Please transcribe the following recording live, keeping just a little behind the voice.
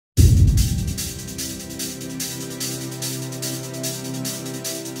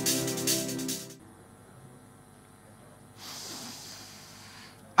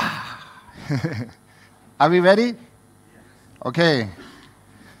Are we ready? Okay.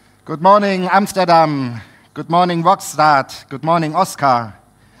 Good morning, Amsterdam. Good morning, Rockstart. Good morning, Oscar.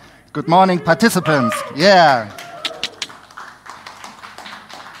 Good morning, participants. Yeah.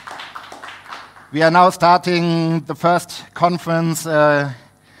 We are now starting the first conference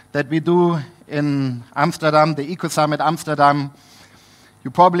that we do in Amsterdam, the Ecosummit Amsterdam.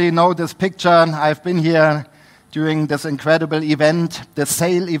 You probably know this picture. I've been here during this incredible event, the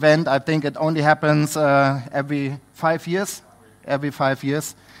sail event. I think it only happens every 5 years.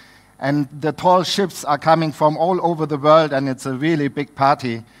 And the tall ships are coming from all over the world, and it's a really big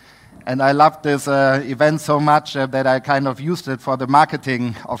party. And I love this event so much that I kind of used it for the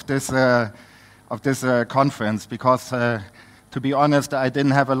marketing of this conference, because to be honest, I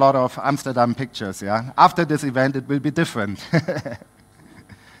didn't have a lot of Amsterdam pictures. Yeah? After this event, it will be different.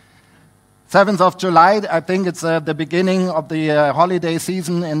 7th of July, I think it's the beginning of the holiday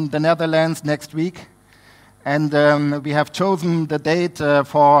season in the Netherlands next week. And we have chosen the date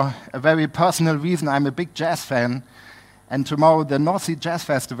for a very personal reason. I'm a big jazz fan. And tomorrow the North Sea Jazz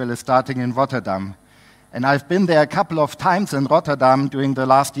Festival is starting in Rotterdam. And I've been there a couple of times in Rotterdam during the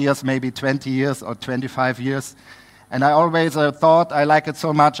last years, maybe 20 years or 25 years. And I always thought I like it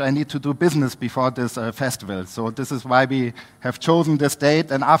so much I need to do business before this festival. So this is why we have chosen this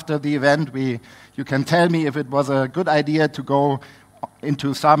date. And after the event, you can tell me if it was a good idea to go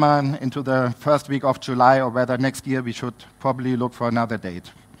into summer, into the first week of July, or whether next year we should probably look for another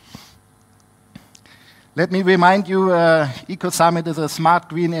date. Let me remind you, Ecosummit is a smart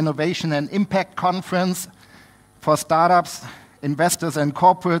green innovation and impact conference for startups, investors, and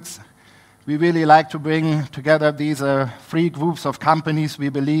corporates. We really like to bring together these 3 groups of companies. We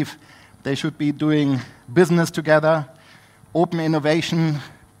believe they should be doing business together, open innovation,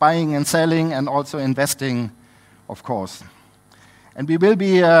 buying and selling, and also investing, of course. And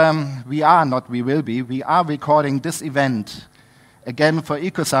we are recording this event again for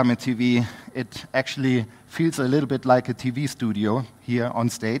Ecosummit TV. It actually feels a little bit like a TV studio here on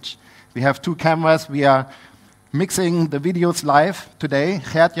stage. We have 2 cameras. We are mixing the videos live today.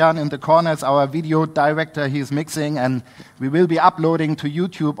 Gert-Jan in the corner is our video director. He's mixing, and we will be uploading to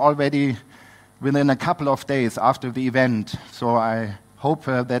YouTube already within a couple of days after the event. So I hope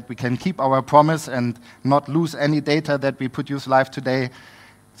that we can keep our promise and not lose any data that we produce live today.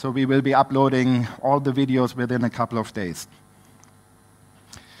 So we will be uploading all the videos within a couple of days.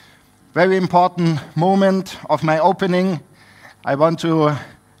 Very important moment of my opening. I want to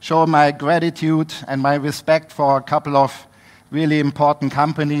show my gratitude and my respect for a couple of really important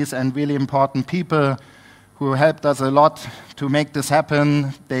companies and really important people who helped us a lot to make this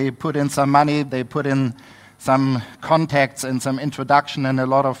happen. They put in some money, they put in some contacts and some introduction and a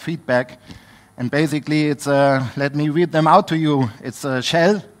lot of feedback. And basically, it's let me read them out to you. It's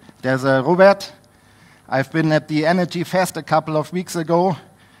Shell, there's Robert. I've been at the Energy Fest a couple of weeks ago,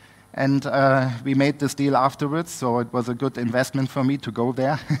 and we made this deal afterwards, so it was a good investment for me to go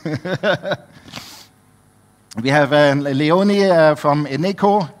there. We have Leonie from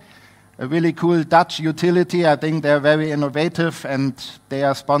ECO, a really cool Dutch utility. I think they're very innovative, and they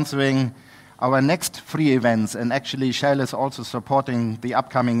are sponsoring our next 3 events. And actually, Shell is also supporting the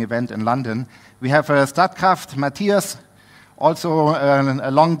upcoming event in London. We have Statkraft, Matthias, also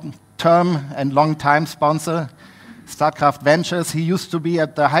a long-term and long-time sponsor. Statkraft Ventures. He used to be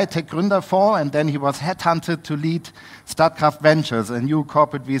at the High-Tech Gründerfonds, and then he was headhunted to lead Statkraft Ventures, a new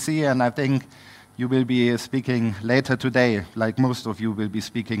corporate VC, and I think you will be speaking later today, like most of you will be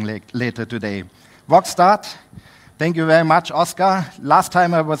speaking later today. Rockstart, thank you very much, Oscar. Last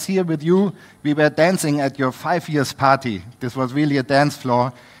time I was here with you, we were dancing at your 5 years party. This was really a dance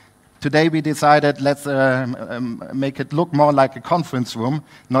floor. Today we decided let's make it look more like a conference room,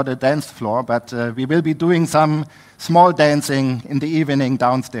 not a dance floor, but we will be doing some small dancing in the evening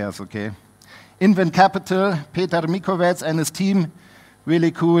downstairs, okay? Invent Capital, Peter Mikovec and his team,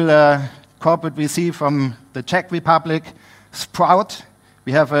 really cool corporate VC from the Czech Republic. Sprout,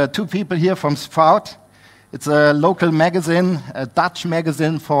 we have 2 people here from Sprout. It's a local magazine, a Dutch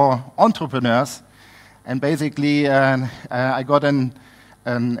magazine for entrepreneurs. And basically I got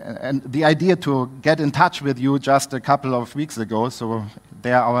the idea to get in touch with you just a couple of weeks ago, so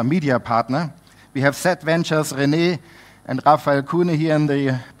they are our media partner. We have Set Ventures, René and Raphael Kuhne here in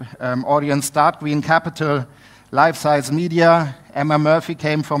the audience. Start Green Capital, Life Size Media. Emma Murphy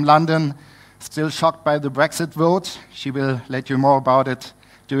came from London, still shocked by the Brexit vote. She will let you more about it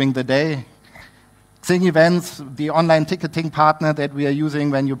during the day. Xing Events, the online ticketing partner that we are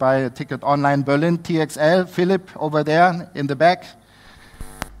using when you buy a ticket online. Berlin TXL, Philip over there in the back.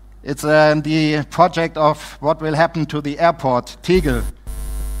 It's the project of what will happen to the airport, Tegel,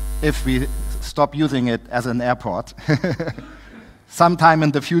 if we stop using it as an airport. Sometime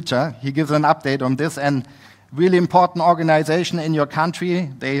in the future, he gives an update on this. And really important organization in your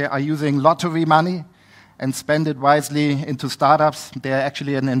country, they are using lottery money and spend it wisely into startups. They're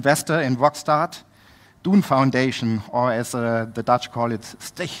actually an investor in Rockstart, Doen Foundation, or as the Dutch call it,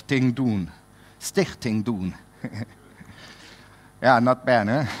 Stichting Doen. Stichting Doen. Yeah, not bad,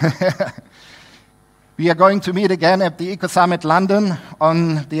 eh? We are going to meet again at the Ecosummit London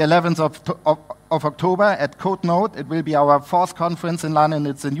on the 11th of October at Code Note. It will be our 4th conference in London.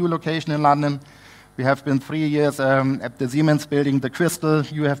 It's a new location in London. We have been 3 years at the Siemens building, the Crystal.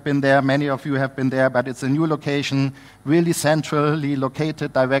 You have been there, many of you have been there, but it's a new location, really centrally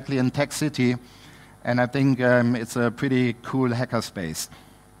located directly in Tech City. And I think it's a pretty cool hackerspace.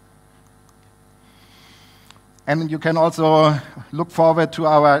 And you can also look forward to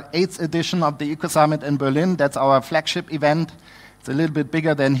our 8th edition of the Ecosummit in Berlin. That's our flagship event. It's a little bit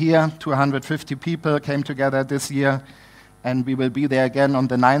bigger than here. 250 people came together this year. And we will be there again on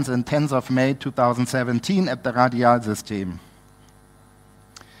the 9th and 10th of May 2017 at the Radialsystem.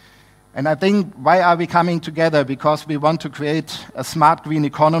 And I think, why are we coming together? Because we want to create a smart green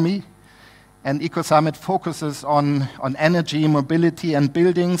economy. And Ecosummit focuses on energy, mobility, and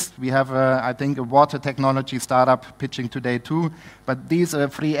buildings. We have, I think, a water technology startup pitching today too. But these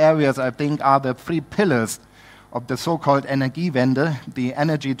 3 areas, I think, are the 3 pillars of the so-called Energiewende, the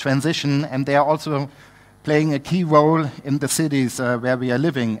energy transition, and they are also playing a key role in the cities where we are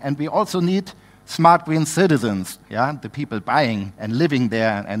living. And we also need smart green citizens, yeah? The people buying and living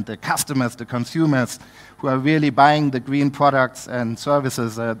there, and the customers, the consumers, who are really buying the green products and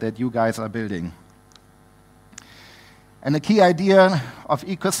services that you guys are building. And the key idea of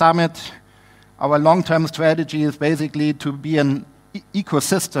Ecosummit, our long-term strategy is basically to be an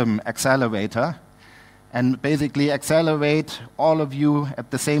ecosystem accelerator and basically accelerate all of you at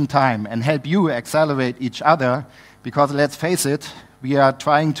the same time and help you accelerate each other, because let's face it, we are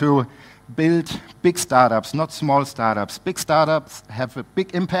trying to build big startups, not small startups. Big startups have a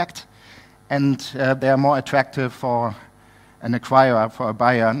big impact, and they are more attractive for an acquirer, for a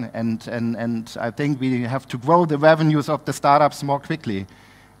buyer. And I think we have to grow the revenues of the startups more quickly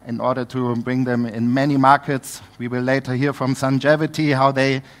in order to bring them in many markets. We will later hear from Sungevity how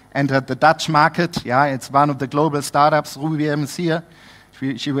they entered the Dutch market. Yeah, it's one of the global startups. Ruby is here.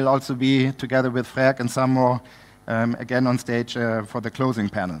 She will also be together with Frerk and some more again on stage for the closing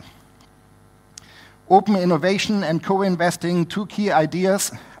panel. Open innovation and co-investing, 2 key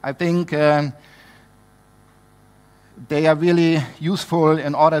ideas. I think they are really useful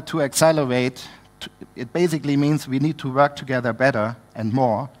in order to accelerate. It basically means we need to work together better and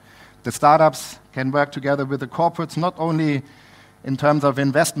more. The startups can work together with the corporates, not only in terms of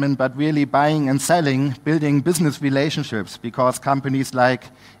investment, but really buying and selling, building business relationships, because companies like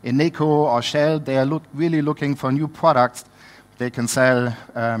ECO or Shell, they are really looking for new products they can sell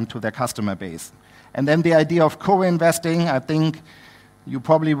to their customer base. And then the idea of co-investing, I think you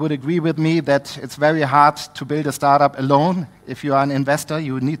probably would agree with me that it's very hard to build a startup alone. If you are an investor,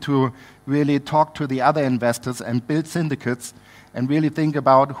 you need to really talk to the other investors and build syndicates and really think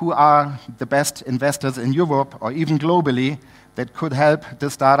about who are the best investors in Europe or even globally that could help the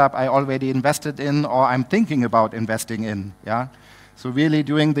startup I already invested in or I'm thinking about investing in. Yeah? So really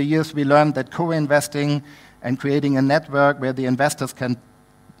during the years we learned that co-investing and creating a network where the investors can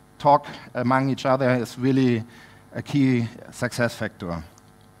talk among each other is really a key success factor.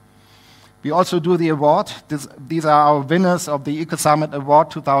 We also do the award. These are our winners of the Ecosummit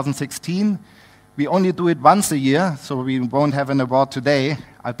Award 2016. We only do it once a year, so we won't have an award today.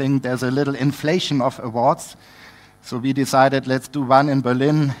 I think there's a little inflation of awards. So we decided let's do one in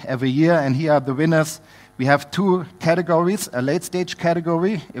Berlin every year, and here are the winners. We have 2 categories, a late-stage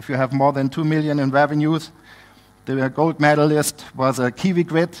category, if you have more than 2 million in revenues. The gold medalist was a Kiwi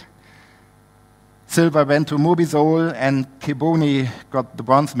Grid. Silver went to Mobisol, and Keboni got the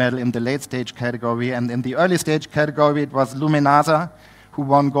bronze medal in the late-stage category. And in the early-stage category, it was Luminasa who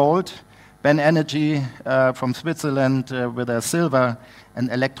won gold, Ben Energy from Switzerland with a silver, and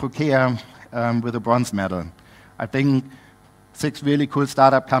Electrocare with a bronze medal. I think 6 really cool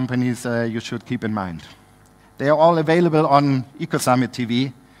startup companies you should keep in mind. They are all available on Ecosummit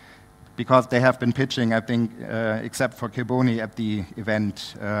TV because they have been pitching, I think, except for Keboni at the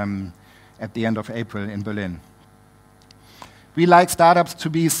event at the end of April in Berlin. We like startups to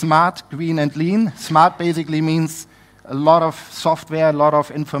be smart, green, and lean. Smart basically means a lot of software, a lot of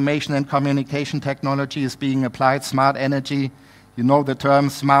information and communication technology is being applied. Smart energy, you know the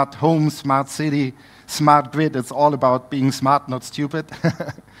term smart home, smart city, smart grid. It's all about being smart, not stupid.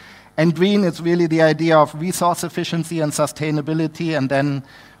 And green is really the idea of resource efficiency and sustainability, and then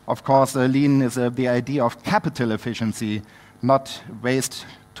of course, lean is the idea of capital efficiency, not waste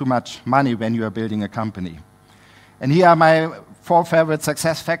too much money when you are building a company. And here are my 4 favorite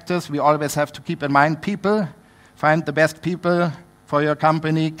success factors. We always have to keep in mind people, find the best people for your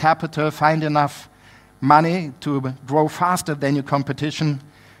company, capital, find enough money to grow faster than your competition,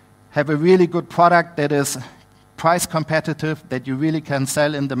 have a really good product that is price competitive, that you really can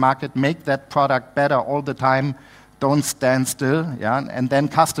sell in the market, make that product better all the time, don't stand still, yeah? And then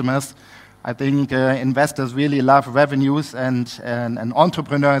customers. I think investors really love revenues, and an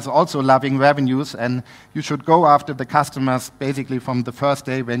entrepreneur is also loving revenues, and you should go after the customers basically from the first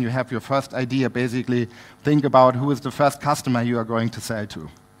day when you have your first idea. Basically, think about who is the first customer you are going to sell to.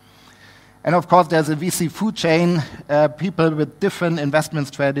 And of course, there's a VC food chain, people with different investment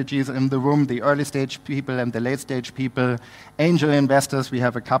strategies in the room, the early stage people and the late stage people, angel investors, we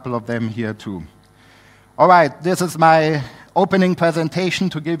have a couple of them here too. All right, this is my opening presentation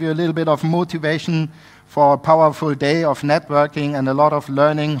to give you a little bit of motivation for a powerful day of networking and a lot of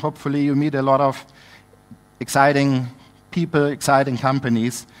learning. Hopefully you meet a lot of exciting people, exciting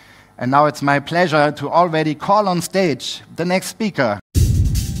companies. And now it's my pleasure to already call on stage the next speaker.